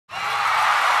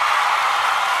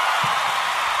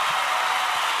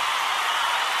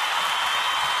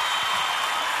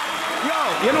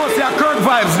You know, see a Kirk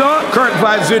Vibes, no? Kirk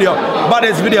Vibes video.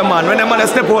 Baddest video, man. When them man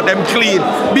step out, them clean.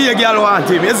 Be a girl want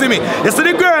him. You see me? You see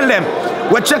the girl, them?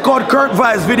 We check out Kirk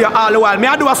Vibes video all the while. Me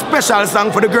I do a special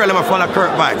song for the girl them follow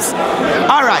Kirk Vibes.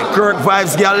 Alright, Kirk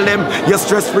Vibes girl them, you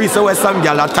stress free so some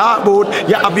girl a talk about.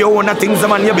 You have your own things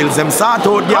man, you bills them sort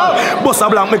out, girl. Bust a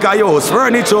blank make a house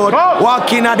furniture.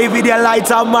 Walk in at the video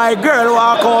lights and my girl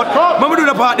walk out. Let me do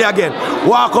the part there again.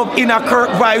 Walk up in a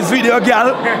Kirk Vibes video,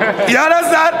 girl. You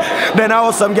understand? Then I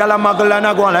have some girl and muggle and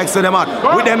I go and like say them out.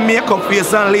 With them makeup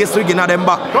face and lace wig in at them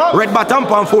back. Red bottom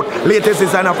pan foot, latest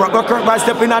is in a front. Go Kirk Vibes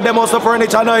step in at them also furniture.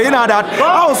 No, you know that.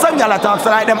 Oh, some y'all talk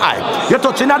like them eye. You're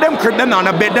touching at them crib, them down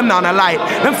a bed, them down a light.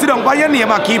 Them sit down by your name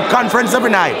and keep conference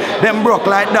every night. Them broke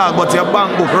like dog, but your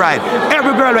bank book right.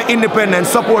 Every girl with independent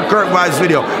support Kirk Vibes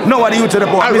video. Nobody you to the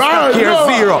board. Mr. Care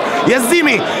Zero. You see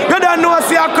me? You don't know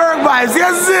see a Kirk Vibes.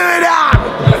 You see me that?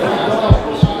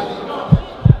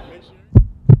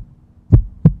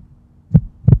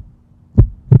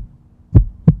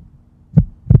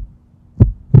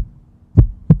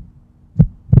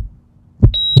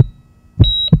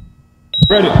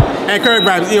 Ready? Hey, Kirk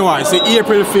Vibes, here was. So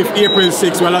April 5th, April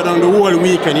 6th, we're locked down the whole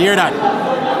weekend. You hear that?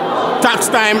 Tax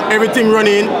time, everything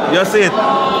running. You see it?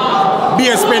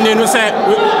 Beer spending, we say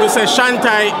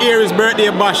Shantai, Aries birthday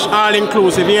bash, all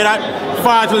inclusive. You hear that?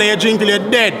 Fart till you drink till you're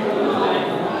dead.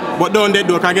 But don't dead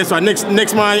though, because guess what? Next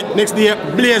day,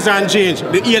 Blaze and Change,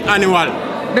 the 8th annual.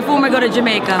 Before we go to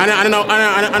Jamaica.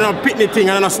 And a picnic thing,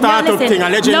 and a startup thing, a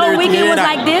legendary no thing. weekend was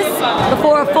like this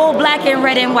before full black and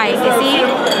red and white. You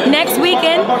see? Next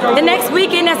weekend, the next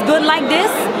weekend that's good like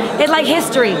this, it's like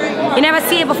history. You never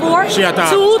see it before?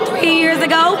 2-3 years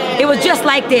ago, it was just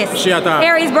like this.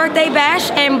 Aries birthday bash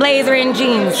and blazer and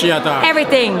jeans.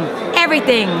 Everything.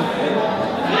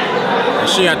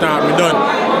 She attack me done.